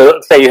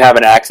let's say you have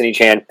an axe in each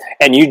hand,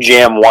 and you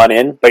jam one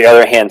in, but your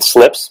other hand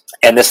slips,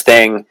 and this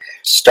thing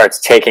starts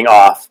taking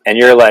off, and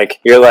you're like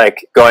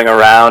going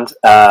around.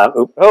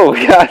 Oh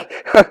god,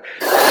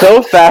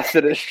 so fast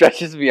that it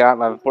stretches me out,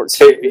 and I'm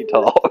 14 feet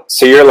tall.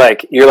 So you're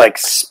like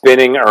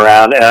spinning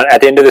around, and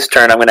at the end of this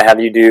turn, I'm going to have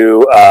you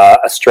do a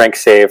strength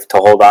save to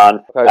hold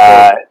on. Okay,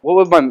 so what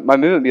would my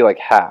movement be like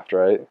halved,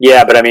 right?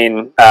 Yeah, but I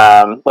mean,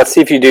 let's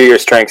see if you do your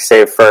strength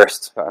save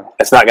first. Okay.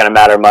 It's not going to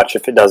matter much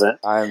if it doesn't.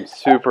 I'm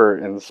super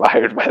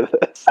inspired by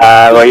this.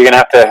 Well, you're gonna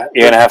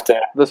have to.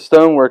 The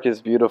stonework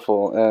is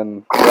beautiful,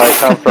 and where I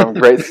come from,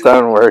 great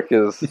stonework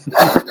is.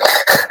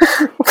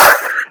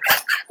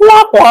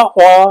 Wah, wah,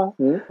 wah.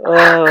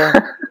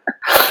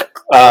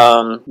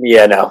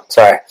 Yeah, no,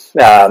 sorry.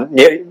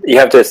 You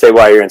have to say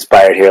why you're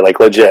inspired here, like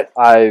legit.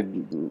 I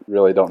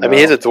really don't know. I mean,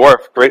 he's a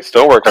dwarf. Great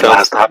stonework The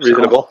sounds last obstacle.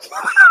 reasonable.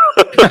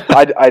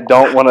 I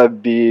don't want to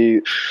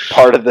be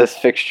part of this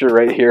fixture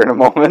right here in a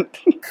moment.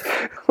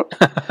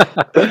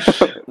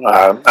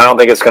 I don't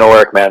think it's gonna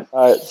work, man.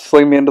 Alright,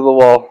 sling me into the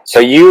wall. So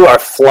you are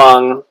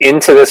flung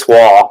into this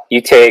wall.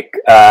 You take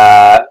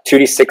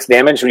 2d6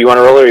 damage. Do you want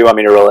to roll it, or you want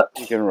me to roll it?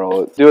 You can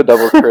roll it. Do a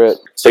double crit.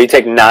 So you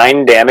take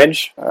 9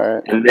 damage,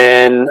 Alright. and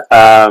then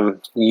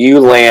you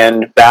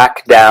land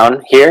back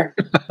down here,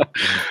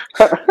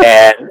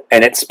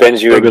 and it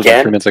spins you It was like 3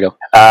 again. minutes ago.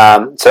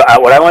 So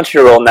what I want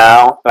you to roll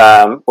now,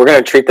 we're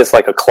going to treat this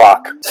like a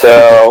clock.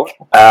 So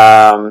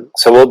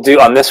we'll do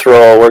on this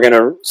roll.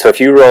 So if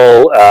you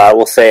roll,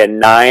 we'll say a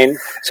 9.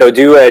 So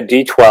do a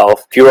d12.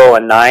 If you roll a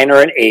 9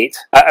 or an 8,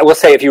 I will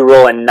say if you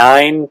roll a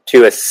 9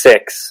 to a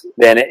 6,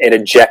 then it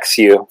ejects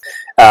you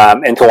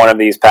into one of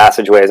these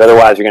passageways.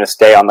 Otherwise, you're going to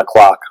stay on the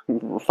clock.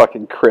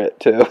 Fucking crit,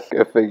 too.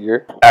 Go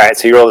figure. All right.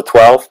 So you roll a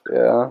 12.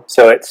 Yeah.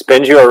 So it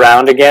spins you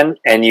around again,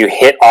 and you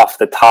hit off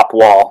the top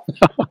wall.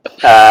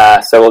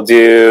 So we'll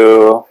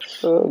do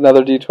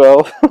Another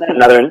d12.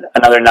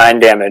 another 9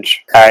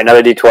 damage. All right,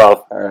 another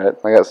d12. Alright,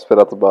 I got spit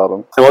out the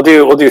bottom. And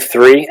we'll do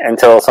 3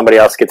 until somebody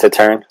else gets a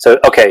turn. So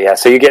okay, yeah.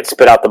 So you get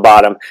spit out the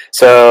bottom.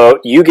 So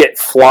you get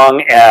flung.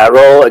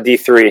 Roll a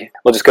d3.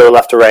 We'll just go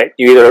left to right.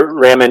 You either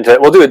ram into.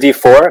 We'll do a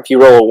d4. If you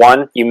roll a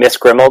 1, you miss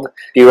Grimald.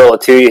 If you roll a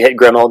 2, you hit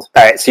Grimald.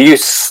 All right. So you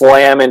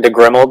slam into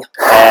Grimald,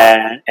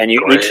 and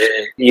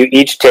you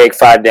each take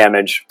 5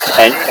 damage,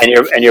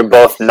 and you're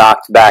both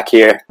knocked back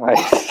here.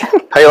 Nice.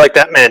 How you like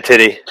that, man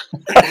titty?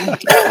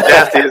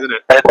 Nasty, isn't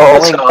it?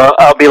 So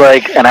I'll be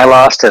like, and I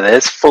lost to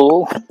this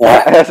fool.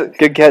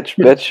 Good catch,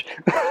 bitch.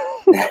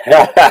 All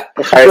right,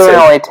 You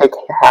so, only take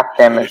half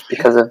damage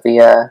because of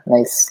the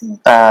nice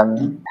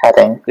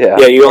heading. Yeah.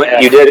 yeah,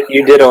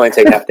 you did only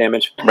take half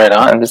damage. Right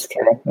on. I'm just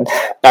kidding.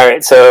 All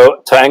right,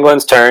 so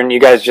England's turn. You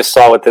guys just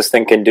saw what this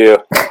thing can do.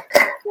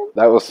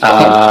 That was fun.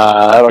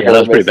 I don't yeah, care that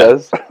was what pretty it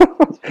says.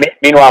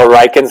 Meanwhile,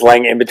 Riken's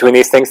laying in between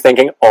these things,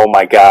 thinking, "Oh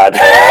my god."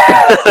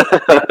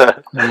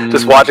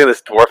 Just watching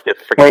this dwarf get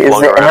freaking Wait, is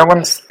flung the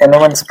around. inner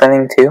one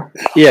spinning too?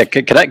 Yeah,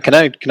 can I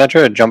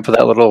try to jump for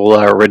that little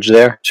ridge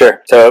there?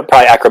 Sure. So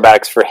probably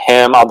acrobatics for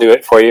him. I'll do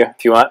it for you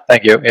if you want.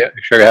 Thank you. Yeah,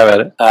 sure, have at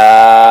it.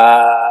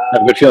 I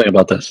have a good feeling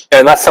about this.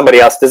 Unless somebody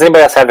else. Does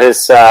anybody else have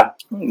his No,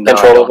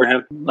 control I over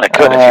him? I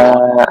could if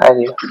you want. I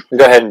do.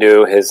 Go ahead and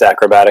do his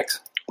acrobatics.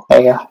 There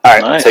you go. All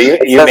right. Nice. So you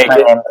Says make my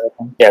it. name,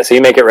 but- Yeah. So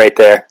you make it right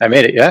there. I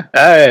made it, yeah?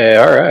 Hey,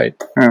 all right.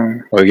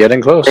 We're getting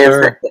Is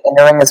closer. the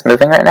inner ring is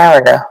moving right now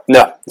or no?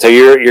 No. So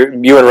you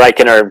and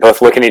Riken are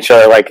both looking at each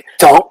other like,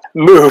 "Don't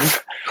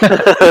move."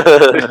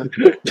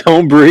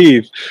 Don't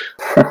breathe.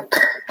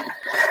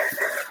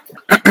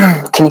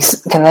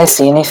 Can I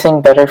see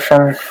anything better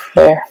from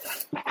there?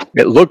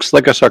 It looks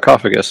like a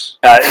sarcophagus.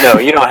 No,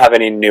 you don't have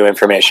any new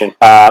information.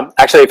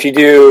 Actually, if you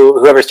do,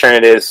 whoever's turn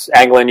it is,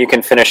 Anglin, you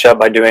can finish up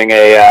by doing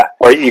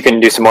or you can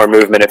do some more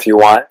movement if you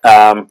want.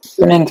 Do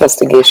an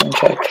investigation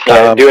check.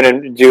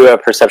 Do a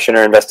perception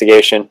or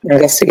investigation.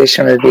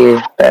 Investigation would be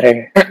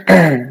better,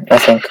 I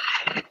think.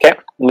 Okay,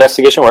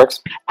 investigation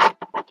works.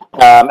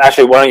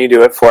 Actually, why don't you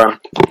do it for him,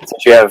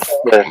 since you have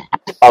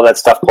all that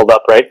stuff pulled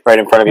up right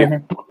in front of you.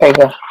 Mm-hmm. There you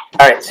go.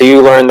 All right, so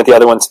you learn that the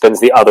other one spins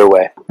the other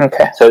way.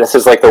 Okay. So this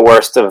is like the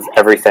worst of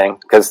everything,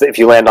 because if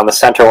you land on the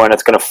center one,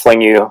 it's going to fling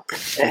you,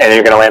 and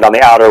you're going to land on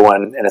the outer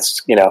one, and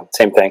it's,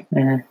 same thing.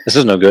 Mm-hmm. This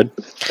is no good.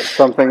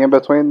 Something in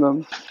between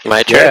them.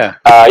 My turn.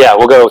 Yeah,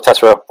 we'll go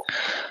Tessero.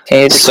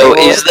 So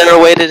is there a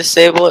way to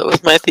disable it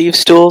with my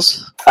Thieves'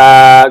 Tools? Go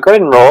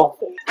ahead and roll.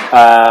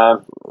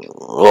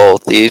 Roll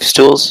Thieves'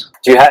 Tools?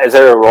 Is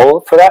there a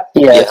roll for that?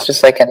 Yeah, it's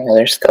just like any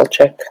other skill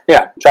check.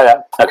 Yeah, try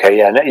that. Okay,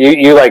 yeah.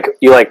 You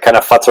kind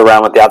of futz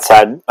around with the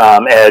outside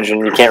edge,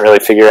 and you can't really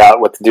figure out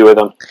what to do with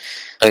them.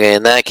 Okay,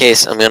 in that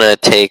case, I'm gonna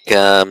take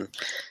an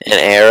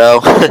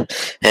arrow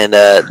and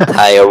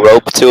tie a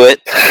rope to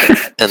it,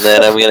 and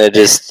then I'm gonna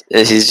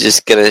he's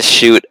just gonna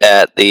shoot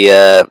at the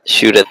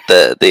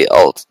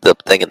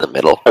thing in the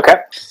middle. Okay,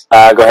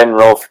 go ahead and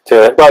roll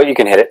to it. Well, you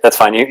can hit it. That's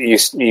fine. You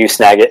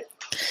snag it.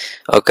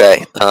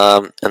 Okay,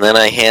 and then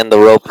I hand the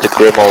rope to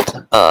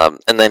Grimold,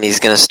 and then he's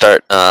gonna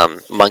start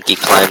monkey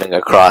climbing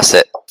across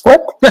it. What?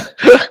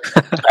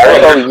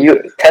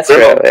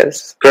 Tessero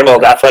is.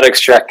 Grimold, athletics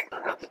check.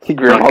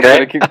 Grimold's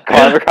gonna keep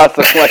climbing across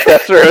the like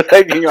Tessero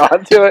hanging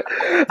on to it.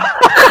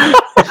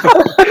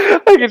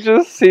 I can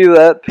just see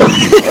that.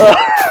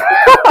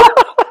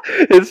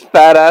 His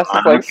fat ass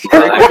is like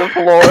scraping the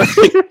floor.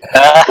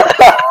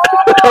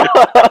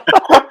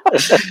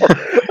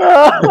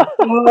 Oh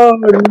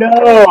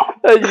no!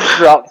 You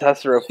drop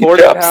Tessero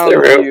 40 pounds.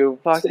 You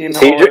fucking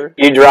whore.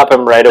 You drop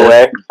him right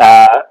away.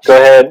 Go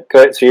ahead.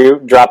 So you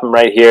drop him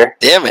right here.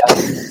 Damn it!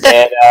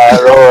 And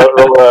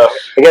roll a.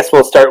 I guess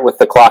we'll start with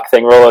the clock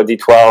thing. Roll a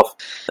d12.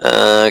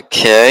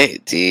 Okay,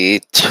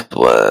 d12.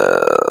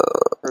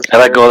 I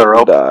let go of the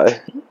rope. Die.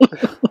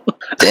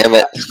 Damn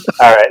it!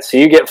 All right, so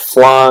you get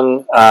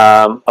flung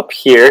up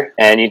here,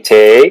 and you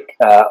take.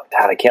 God,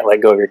 I can't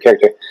let go of your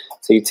character.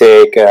 So you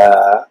take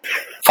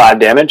 5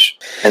 damage,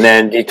 and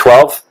then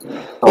d12.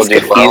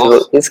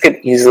 This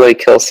could easily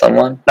kill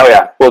someone. Oh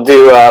yeah, we'll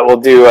do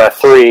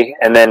 3,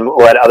 and then we'll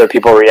let other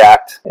people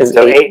react.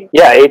 So 8.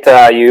 Yeah, 8.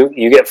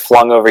 You get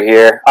flung over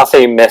here. I'll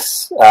say you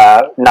miss.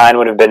 9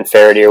 would have been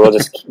Faradir. We'll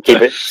just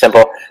keep it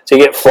simple. So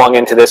you get flung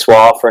into this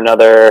wall for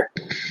another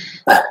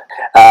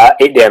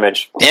 8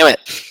 damage. Damn it!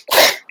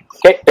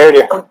 Okay,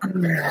 Faradir.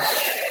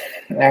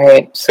 All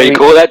right. So Are you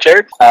cool with that,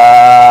 Jared?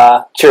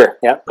 Sure.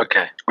 Yeah.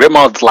 Okay.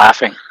 Grimold's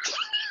laughing.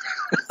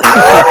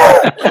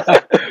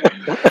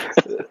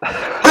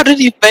 How did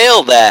you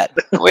fail that?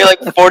 Weigh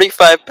like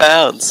 45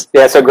 pounds.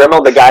 Yeah. So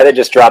Grimold, the guy that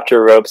just dropped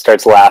your rope,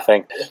 starts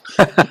laughing.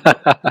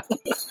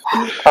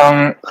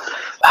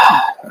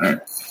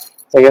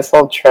 I guess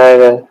I'll try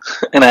to.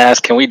 And I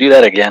ask, can we do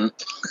that again?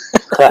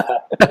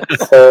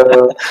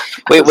 So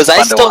wait, was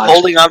I still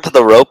holding on to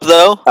the rope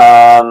though?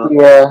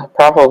 yeah,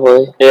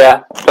 probably.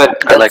 Yeah,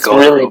 but that's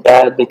really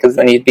bad because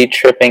then you'd be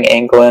tripping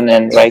Anglin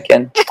and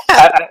Riken.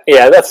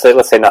 Yeah, let's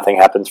say nothing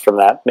happens from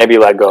that. Maybe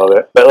let go of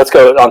it. But let's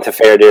go on to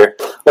Faradir.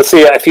 Let's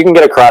see if you can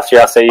get across here.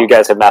 I'll say you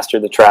guys have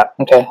mastered the trap.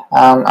 Okay,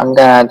 I'm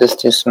gonna just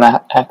do some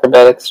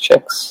acrobatics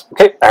checks.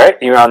 Okay, all right.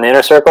 You're on the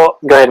inner circle.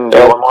 Go ahead and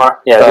do one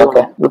more. Yeah.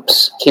 Okay.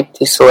 Oops. Keep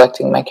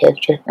deselecting my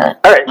character. All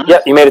right.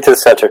 Yep. You made it to the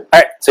center. All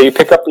right. So you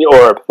pick up the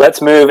orb.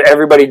 Let's move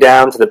everybody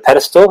down to the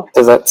pedestal.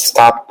 Does that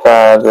stop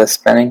the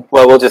spinning?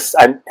 Well,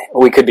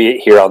 we could be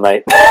here all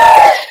night.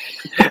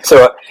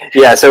 So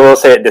we'll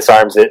say it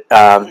disarms it.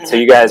 So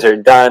you guys are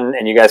done,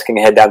 and you guys can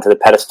head down to the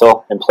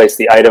pedestal and place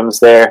the items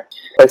there.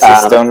 Place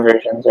the stone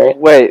versions, right?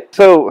 Wait,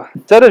 so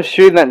instead of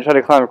shooting that and trying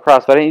to climb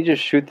across, why didn't you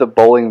just shoot the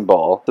bowling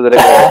ball so that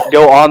it would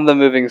go on the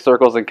moving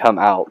circles and come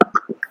out?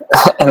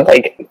 And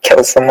like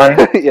kill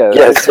someone?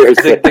 Yeah,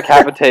 seriously.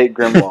 Decapitate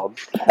Grimwald.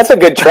 That's a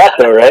good trap,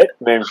 though, right?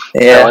 I mean,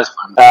 yeah.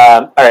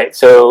 All right,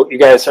 so you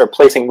guys are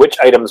placing which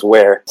items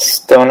where?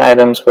 Stone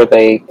items where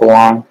they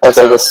belong. Oh,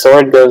 so the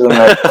sword goes in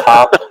the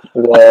top.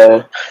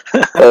 The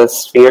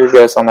sphere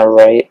goes on the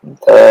right,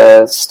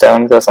 the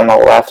stone goes on the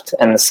left,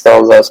 and the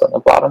skull goes on the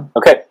bottom.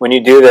 Okay, when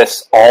you do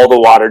this, all the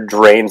water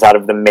drains out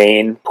of the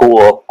main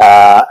pool.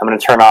 I'm going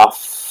to turn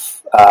off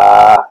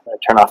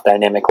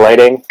dynamic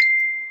lighting.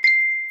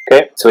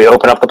 Okay, so we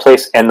open up the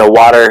place, and the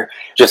water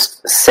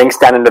just sinks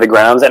down into the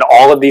grounds, and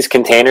all of these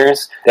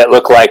containers that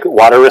look like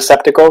water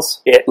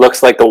receptacles, it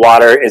looks like the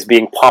water is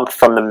being pumped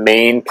from the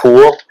main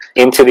pool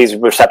into these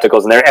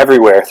receptacles, and they're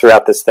everywhere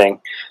throughout this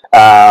thing.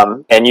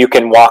 And you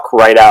can walk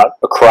right out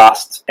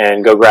across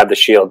and go grab the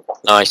shield.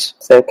 Nice.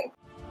 Sick.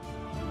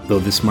 Though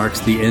this marks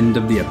the end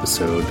of the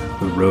episode,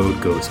 the road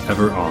goes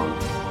ever on.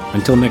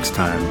 Until next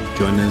time,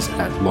 join us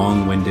at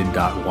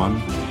longwinded.one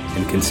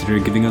and consider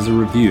giving us a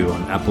review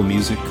on Apple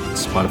Music,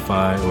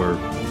 Spotify, or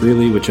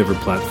really whichever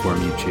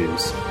platform you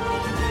choose.